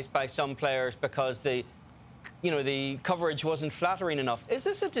criticised by some players because the coverage wasn't flattering enough. Is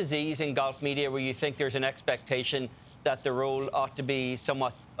this a disease in golf media where you think there's an expectation that the role ought to be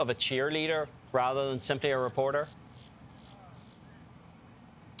somewhat of a cheerleader rather than simply a reporter?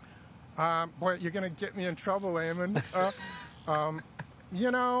 Boy, you're going to get me in trouble, Eamon.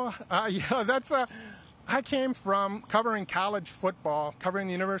 That's I came from covering college football, covering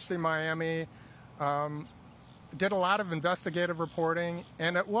the University of Miami, did a lot of investigative reporting,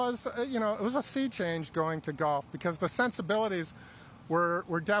 and it was a sea change going to golf because the sensibilities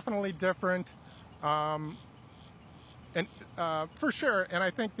were definitely different, and for sure. And I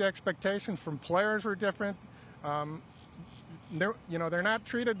think the expectations from players were different. They're not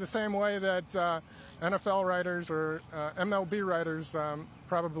treated the same way that NFL writers or MLB writers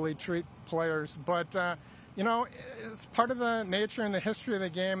probably treat players. But you know, it's part of the nature and the history of the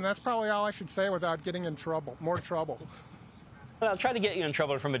game. And that's probably all I should say without getting in trouble, more trouble. Well, I'll try to get you in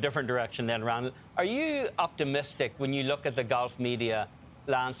trouble from a different direction then, Randall. Are you optimistic when you look at the golf media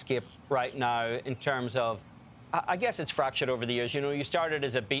landscape right now in terms of, I guess it's fractured over the years. You know, you started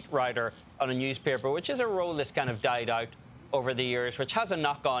as a beat writer on a newspaper, which is a role that's kind of died out over the years, which has a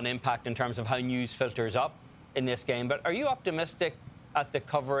knock-on impact in terms of how news filters up in this game. But are you optimistic at the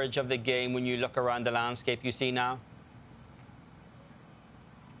coverage of the game when you look around the landscape you see now?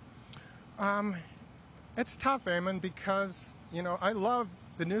 It's tough, Eamon, because, you know, I love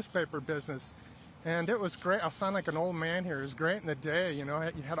the newspaper business, and it was great. I'll sound like an old man here. It was great in the day, you know.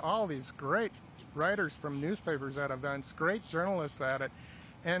 You had all these great writers from newspapers at events, great journalists at it.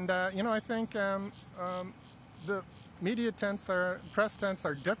 And, you know, I think the media press tents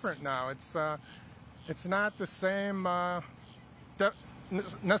are different now. It's not the same,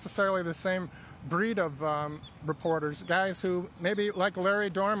 necessarily the same breed of reporters, guys who maybe, like Larry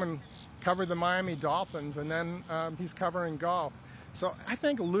Dorman, covered the Miami Dolphins, and then he's covering golf. So I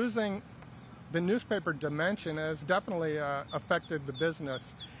think losing the newspaper dimension has definitely affected the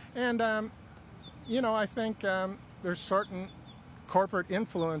business. And, you know, I think there's certain corporate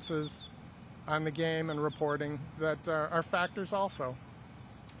influences on the game and reporting that are factors also.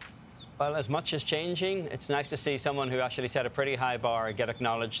 Well, as much as changing, it's nice to see someone who actually set a pretty high bar get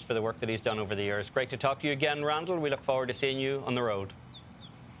acknowledged for the work that he's done over the years. Great to talk to you again, Randall. We look forward to seeing you on the road.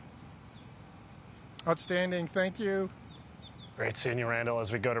 Outstanding. Thank you. Great seeing you, Randall.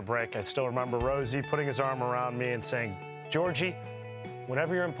 As we go to break, I still remember Rosie putting his arm around me and saying, Georgie,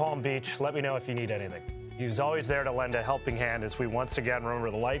 whenever you're in Palm Beach, let me know if you need anything. He was always there to lend a helping hand as we once again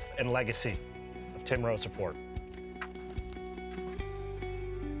remember the life and legacy of Tim Rosefort.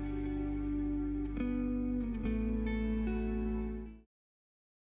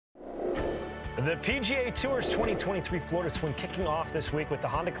 The PGA Tour's 2023 Florida Swing kicking off this week with the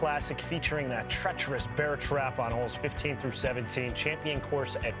Honda Classic featuring that treacherous bear trap on holes 15 through 17. Champion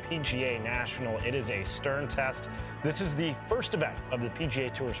course at PGA National. It is a stern test. This is the first event of the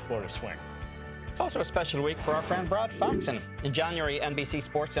PGA Tour's Florida Swing. It's also a special week for our friend Brad Faxon. In January, NBC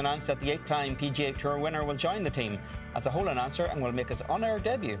Sports announced that the 8-time PGA Tour winner will join the team as a hole announcer and will make his on-air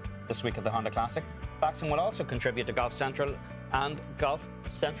debut this week at the Honda Classic. Faxon will also contribute to Golf Central and Golf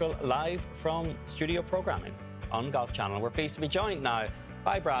Central live from studio programming on Golf Channel. We're pleased to be joined now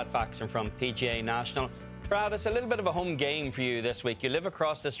by Brad Faxon from PGA National. Brad, it's a little bit of a home game for you this week. You live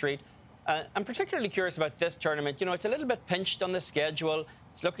across the street. I'm particularly curious about this tournament. You know, it's a little bit pinched on the schedule.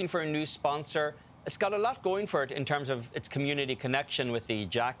 It's looking for a new sponsor. It's got a lot going for it in terms of its community connection with the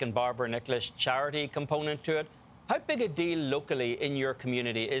Jack and Barbara Nicholas charity component to it. How big a deal locally in your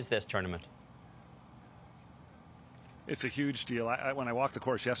community is this tournament? It's a huge deal. When I walked the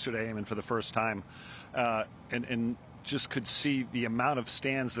course yesterday, I mean, for the first time, and just could see the amount of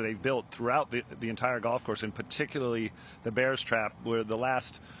stands that they've built throughout the entire golf course, and particularly the Bears Trap, where the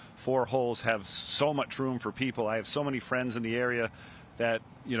last 4 holes have so much room for people. I have so many friends in the area that,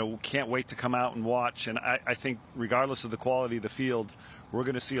 you know, can't wait to come out and watch. And I think regardless of the quality of the field, we're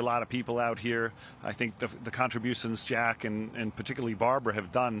going to see a lot of people out here. I think the contributions Jack and particularly Barbara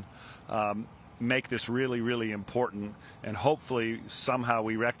have done make this really, really important, and hopefully somehow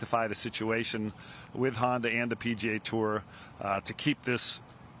we rectify the situation with Honda and the PGA Tour to keep this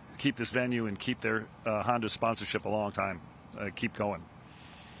venue and keep their Honda sponsorship a long time, keep going.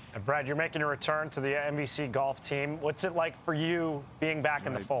 And Brad, you're making a return to the NBC golf team. What's it like for you being back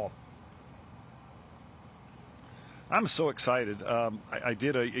in the fold? I'm so excited. I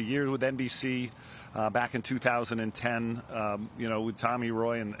did a year with NBC back in 2010, you know, with Tommy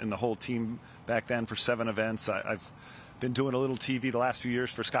Roy and the whole team back then for 7 events. I've been doing a little TV the last few years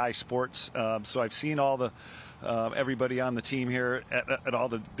for Sky Sports, so I've seen all the everybody on the team here at all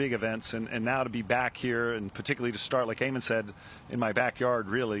the big events, and now to be back here, and particularly to start, like Eamon said, in my backyard,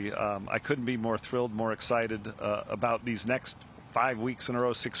 really, I couldn't be more thrilled, more excited about these next 5 weeks in a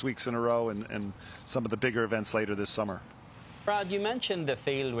row, 6 weeks in a row, and some of the bigger events later this summer. Brad, you mentioned the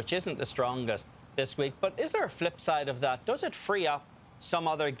field, which isn't the strongest this week, but is there a flip side of that? Does it free up some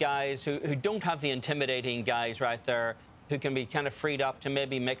other guys who don't have the intimidating guys right there, who can be kind of freed up to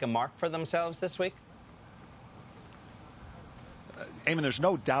maybe make a mark for themselves this week? Eamon, there's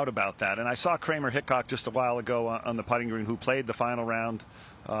no doubt about that. And I saw Kramer Hickok just a while ago on the putting green, who played the final round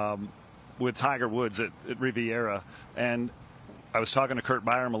with Tiger Woods at Riviera. And I was talking to Kurt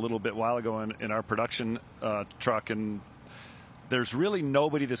Byram a little bit while ago in our production truck, and there's really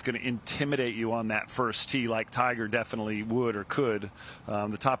nobody that's going to intimidate you on that first tee like Tiger definitely would or could.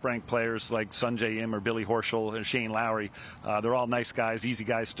 The top-ranked players like Sungjae Im or Billy Horschel and Shane Lowry, they're all nice guys, easy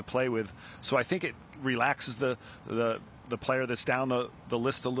guys to play with. So I think it relaxes the player that's down the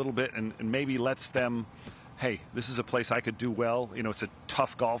list a little bit and maybe lets them, hey, this is a place I could do well. You know, it's a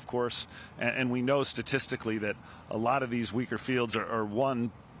tough golf course, and we know statistically that a lot of these weaker fields are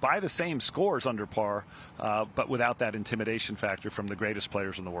won by the same scores under par, but without that intimidation factor from the greatest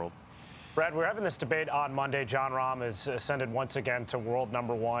players in the world. Brad, we're having this debate on Monday. Jon Rahm has ascended once again to world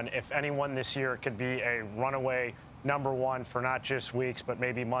 #1. If anyone this year could be a runaway #1 for not just weeks, but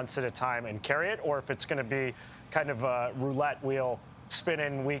maybe months at a time and carry it, or if it's going to be kind of a roulette wheel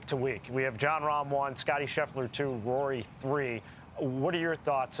spinning week to week. We have Jon Rahm 1, Scottie Scheffler 2, Rory 3. What are your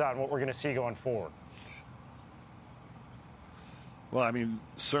thoughts on what we're going to see going forward? Well, I mean,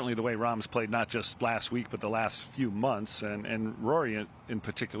 certainly the way Rahm's played not just last week, but the last few months, and Rory in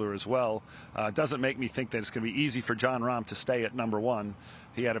particular as well, doesn't make me think that it's going to be easy for Jon Rahm to stay at #1.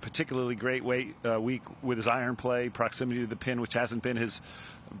 He had a particularly great week with his iron play, proximity to the pin, which hasn't been his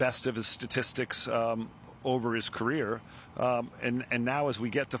best of his statistics over his career. And now as we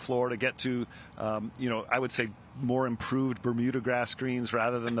get to Florida, get to, I would say more improved Bermuda grass greens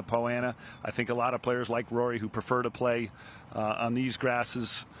rather than the Poa annua. I think a lot of players like Rory who prefer to play on these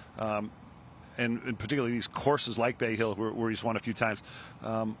grasses, and particularly these courses like Bay Hill where he's won a few times.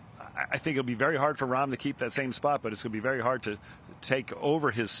 I think it'll be very hard for Rahm to keep that same spot, but it's going to be very hard to take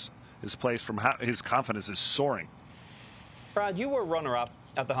over his place from how his confidence is soaring. Brad, you were runner-up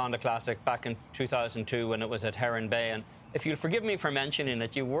at the Honda Classic back in 2002 when it was at Heron Bay, and if you'll forgive me for mentioning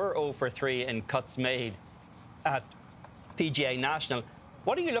it, you were 0 for 3 in cuts made at PGA National.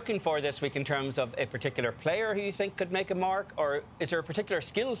 What are you looking for this week in terms of a particular player who you think could make a mark, or is there a particular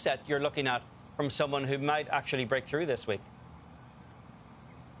skill set you're looking at from someone who might actually break through this week?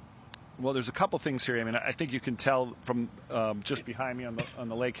 Well, there's a couple things here. I mean, I think you can tell from just behind me on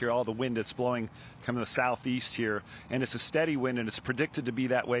the lake here, all the wind that's blowing coming to the southeast here, and it's a steady wind, and it's predicted to be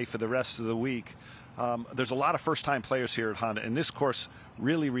that way for the rest of the week. There's a lot of first-time players here at Honda, and this course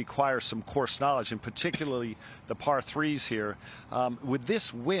really requires some course knowledge, and particularly the par 3s here. With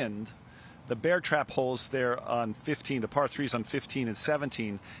this wind, the bear trap holes there on 15, the par 3s on 15 and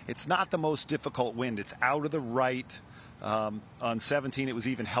 17, it's not the most difficult wind. It's out of the right. On 17, it was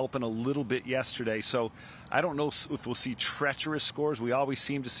even helping a little bit yesterday. So I don't know if we'll see treacherous scores. We always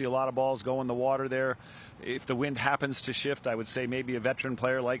seem to see a lot of balls go in the water there. If the wind happens to shift, I would say maybe a veteran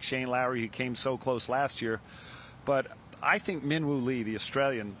player like Shane Lowry, who came so close last year. But I think Min Woo Lee, the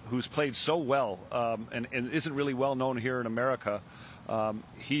Australian, who's played so well and isn't really well known here in America,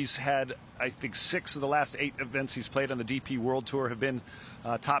 he's had, I think, 6 of the last 8 events he's played on the DP World Tour have been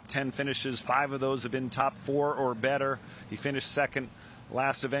top 10 finishes. 5 of those have been top 4 or better. He finished second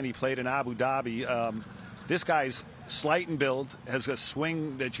last event he played in Abu Dhabi. This guy's slight in build, has a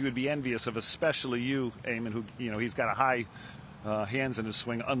swing that you would be envious of, especially you, Eamon, who, he's got a high hands in his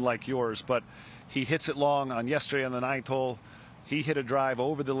swing, unlike yours. But he hits it long. On yesterday on the 9th hole, he hit a drive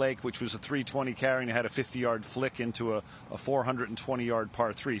over the lake, which was a 320 carry, and had a 50-yard flick into a 420-yard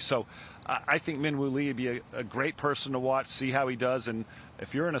par 3. So I think Min Woo Lee would be a great person to watch, see how he does. And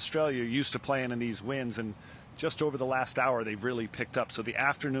if you're in Australia, you're used to playing in these winds, and just over the last hour, they've really picked up. So the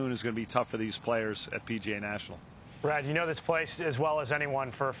afternoon is going to be tough for these players at PGA National. Brad, you know this place as well as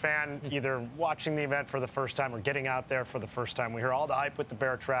anyone. For a fan either watching the event for the first time or getting out there for the first time, we hear all the hype with the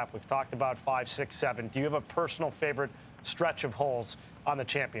bear trap. We've talked about 5, 6, 7. Do you have a personal favorite stretch of holes on the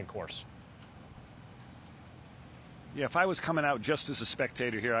Champion course? Yeah, if I was coming out just as a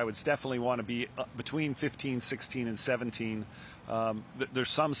spectator here, I would definitely want to be between 15, 16, and 17. There's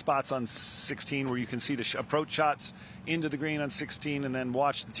some spots on 16 where you can see the approach shots into the green on 16 and then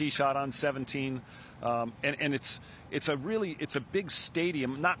watch the tee shot on 17. And it's a big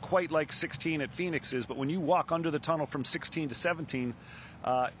stadium, not quite like 16 at Phoenix is, but when you walk under the tunnel from 16 to 17,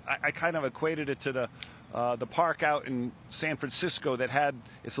 I kind of equated it to the park out in San Francisco that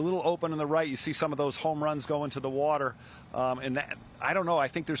it's a little open on the right. You see some of those home runs go into the water. And that, I don't know, I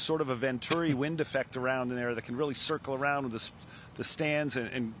think there's sort of a Venturi wind effect around in there that can really circle around with the stands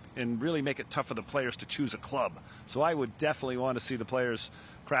and really make it tough for the players to choose a club. So I would definitely want to see the players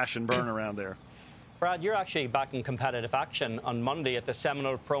crash and burn around there. Brad, you're actually back in competitive action on Monday at the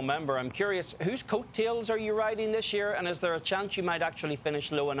Seminole Pro Member. I'm curious, whose coattails are you riding this year, and is there a chance you might actually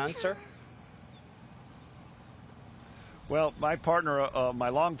finish low in answer? Well, my partner, my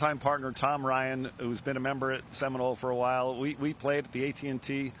longtime partner, Tom Ryan, who's been a member at Seminole for a while, we played at the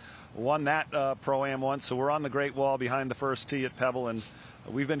AT&T, won that Pro-Am once, so we're on the Great Wall behind the first tee at Pebble, and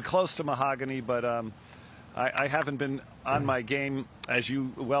we've been close to Mahogany, but I haven't been on my game. As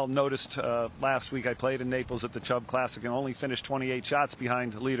you well noticed, last week I played in Naples at the Chubb Classic and only finished 28 shots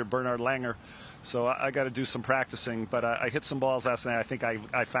behind leader Bernard Langer. So I got to do some practicing. But I hit some balls last night. I think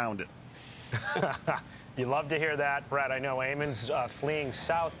I found it. You love to hear that, Brett. I know Eamon's fleeing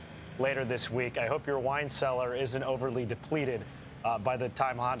south later this week. I hope your wine cellar isn't overly depleted by the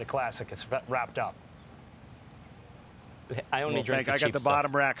time Honda Classic is wrapped up. I only drink the I got the stuff.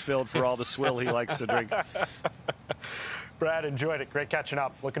 bottom rack filled for all the swill he likes to drink. Brad, enjoyed it. Great catching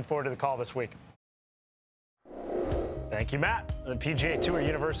up. Looking forward to the call this week. Thank you, Matt. The PGA Tour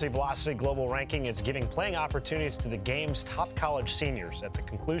University Velocity Global Ranking is giving playing opportunities to the game's top college seniors. At the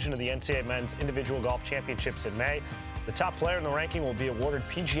conclusion of the NCAA Men's Individual Golf Championships in May, the top player in the ranking will be awarded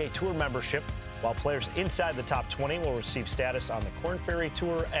PGA Tour membership, while players inside the top 20 will receive status on the Korn Ferry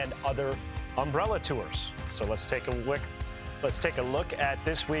Tour and other umbrella tours. So let's take a look at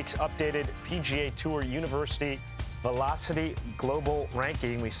this week's updated PGA Tour University Velocity Global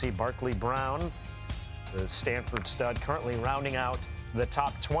Ranking. We see Barkley Brown, the Stanford stud, currently rounding out the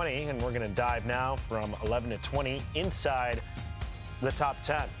top 20, and we're going to dive now from 11 to 20 inside the top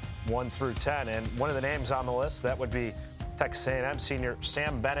 10, 1 through 10. And one of the names on the list, that would be Texas A&M senior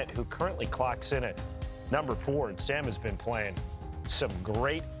Sam Bennett, who currently clocks in at number 4. And Sam has been playing some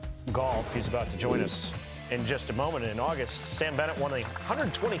great golf. He's about to join us in just a moment. In August, Sam Bennett won the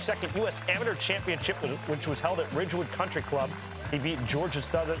 122nd U.S. Amateur Championship, which was held at Ridgewood Country Club. He beat Georgia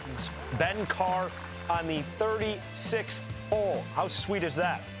Southern's Ben Carr on the 36th hole. How sweet is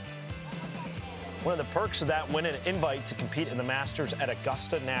that? One of the perks of that, win an invite to compete in the Masters at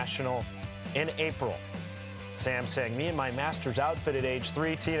Augusta National in April. Sam saying, me and my Masters outfit at age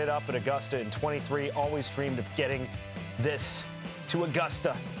 3, teeing it up at Augusta in 23, always dreamed of getting this to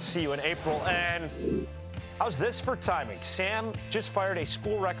Augusta. See you in April. And how's this for timing? Sam just fired a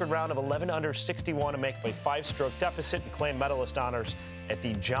school record round of 11 under 61 to make up a 5-stroke deficit and claim medalist honors at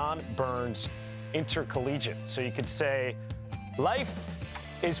the John Burns Intercollegiate. So you could say life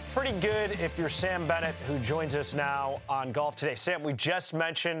is pretty good if you're Sam Bennett, who joins us now on Golf Today. Sam, we just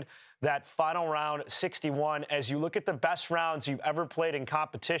mentioned that final round 61. As you look at the best rounds you've ever played in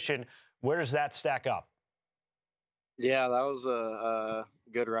competition, where does that stack up? Yeah, that was a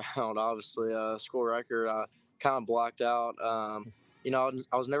good round, obviously. School record, kind of blocked out. I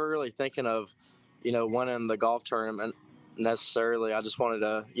was never really thinking of, winning the golf tournament necessarily. I just wanted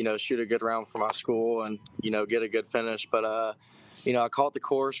to, shoot a good round for my school and, get a good finish. But, I caught the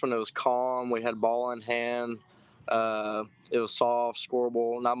course when it was calm. We had ball in hand. It was soft,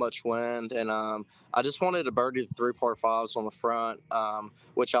 scoreable, not much wind. And I just wanted to birdie the 3 par 5s on the front,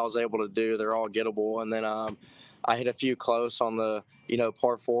 which I was able to do. They're all gettable. And then I hit a few close on the,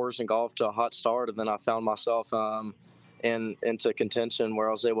 par 4s and golfed to a hot start. And then I found myself into contention where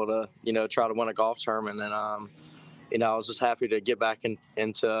I was able to, try to win a golf tournament. And, I was just happy to get back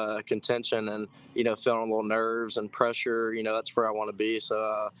into contention and, feeling a little nerves and pressure. That's where I want to be.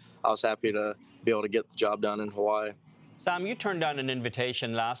 So I was happy to be able to get the job done in Hawaii. Sam, you turned down an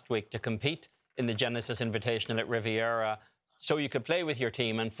invitation last week to compete in the Genesis Invitational at Riviera so you could play with your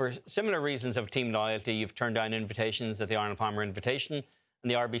team. And for similar reasons of team loyalty, you've turned down invitations at the Arnold Palmer Invitation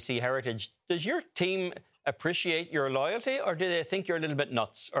and the RBC Heritage. Does your team appreciate your loyalty, or do they think you're a little bit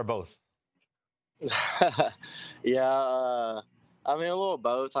nuts, or both? Yeah, a little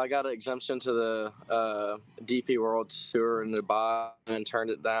both. I got an exemption to the DP World Tour in Dubai and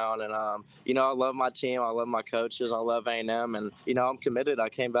turned it down. And, I love my team. I love my coaches. I love A&M. And, I'm committed. I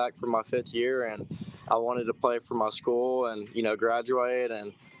came back for my 5th year, and I wanted to play for my school and, graduate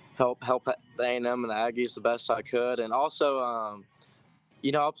and help the A&M and the Aggies the best I could. And also,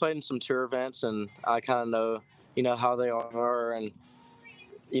 I played in some tour events, and I kind of know, how they are and,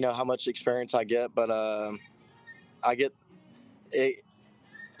 how much experience I get. But I get it.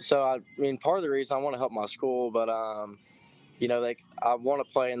 So, part of the reason I want to help my school, but, I want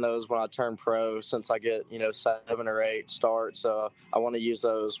to play in those when I turn pro, since I get, 7 or 8 starts. So I want to use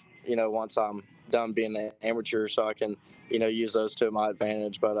those, once I'm done being an amateur, so I can, use those to my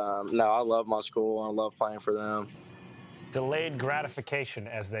advantage. But, no, I love my school, and I love playing for them. Delayed gratification,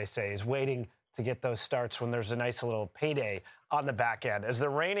 as they say, is waiting to get those starts when there's a nice little payday on the back end. As the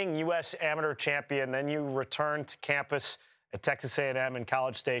reigning U.S. amateur champion, then you return to campus at Texas A&M in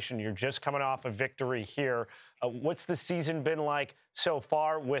College Station. You're just coming off a victory here. What's the season been like so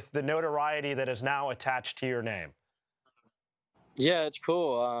far with the notoriety that is now attached to your name? Yeah, it's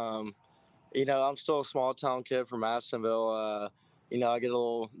cool. I'm still a small-town kid from Madisonville. I get a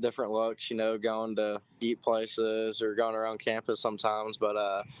little different looks, going to eat places or going around campus sometimes.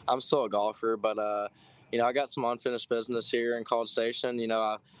 But I'm still a golfer. But, I got some unfinished business here in College Station.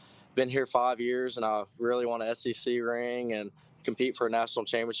 been here 5 years, and I really want an SEC ring and compete for a national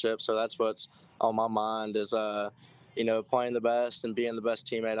championship. So that's what's on my mind is, playing the best and being the best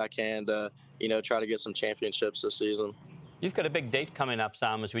teammate I can to, try to get some championships this season. You've got a big date coming up,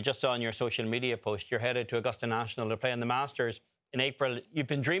 Sam, as we just saw in your social media post. You're headed to Augusta National to play in the Masters in April. You've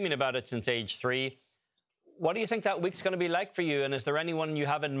been dreaming about it since age 3. What do you think that week's going to be like for you? And is there anyone you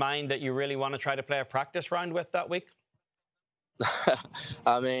have in mind that you really want to try to play a practice round with that week?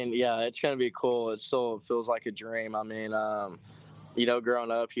 I mean, yeah, it's going to be cool. It still feels like a dream. I mean,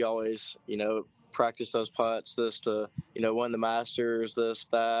 growing up, you always, practice those putts, this to, win the Masters, this,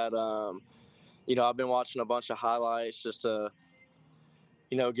 that. I've been watching a bunch of highlights just to,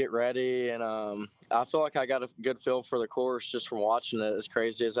 get ready. And I feel like I got a good feel for the course just from watching it, as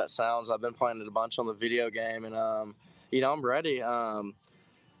crazy as that sounds. I've been playing it a bunch on the video game, and, I'm ready. I'm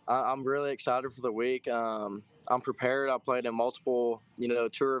really excited for the week. I'm prepared. I played in multiple,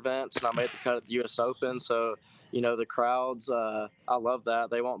 tour events, and I made the cut at the U.S. Open. So, the crowds, I love that.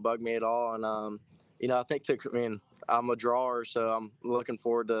 They won't bug me at all. And, I think I'm a drawer, so I'm looking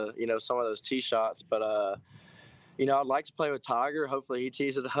forward to, some of those tee shots. But, I'd like to play with Tiger. Hopefully he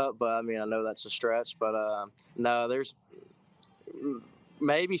tees it up. But, I know that's a stretch. But, no, there's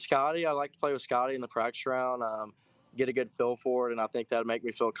maybe Scotty. I like to play with Scotty in the practice round, get a good feel for it. And I think that'd make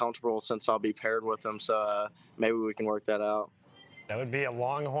me feel comfortable since I'll be paired with him. So maybe we can work that out. That would be a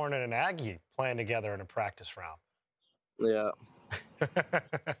Longhorn and an Aggie playing together in a practice round. Yeah.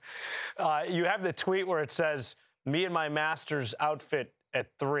 You have the tweet where it says, "Me and my Masters outfit at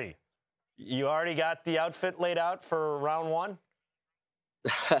 3." You already got the outfit laid out for round 1?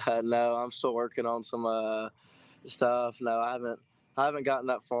 No, I'm still working on some stuff. No, I haven't gotten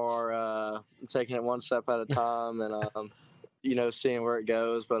that far. I'm taking it one step at a time and, seeing where it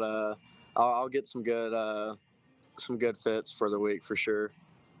goes. But I'll get some good fits for the week for sure.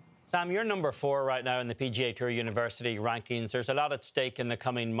 Sam, you're number 4 right now in the PGA Tour University rankings. There's a lot at stake in the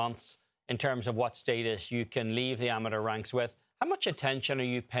coming months in terms of what status you can leave the amateur ranks with. How much attention are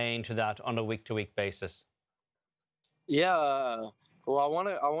you paying to that on a week-to-week basis? Yeah, well, I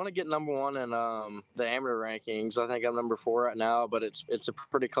want to get number 1 in the amateur rankings. I think I'm number 4 right now, but it's a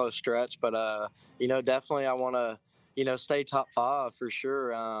pretty close stretch. But definitely I want to stay top 5 for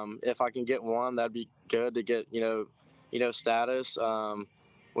sure. If I can get 1, that'd be good to get status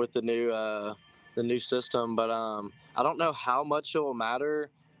with the new system. But I don't know how much it will matter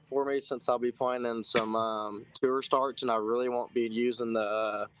for me since I'll be playing in some tour starts, and I really won't be using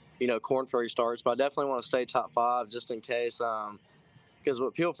the Korn Ferry starts. But I definitely want to stay top 5 just in case. Because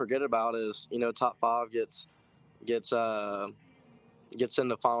what people forget about is top 5 gets in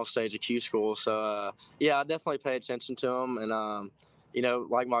the final stage of Q School. So yeah, I definitely pay attention to them, and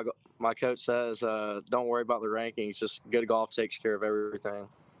like my coach says, don't worry about the rankings. Just good golf takes care of everything.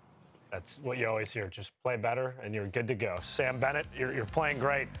 That's what you always hear. Just play better, and you're good to go. Sam Bennett, you're playing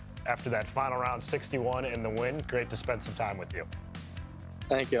great after that final round 61 and the win. Great to spend some time with you.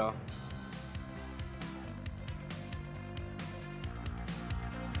 Thank you all.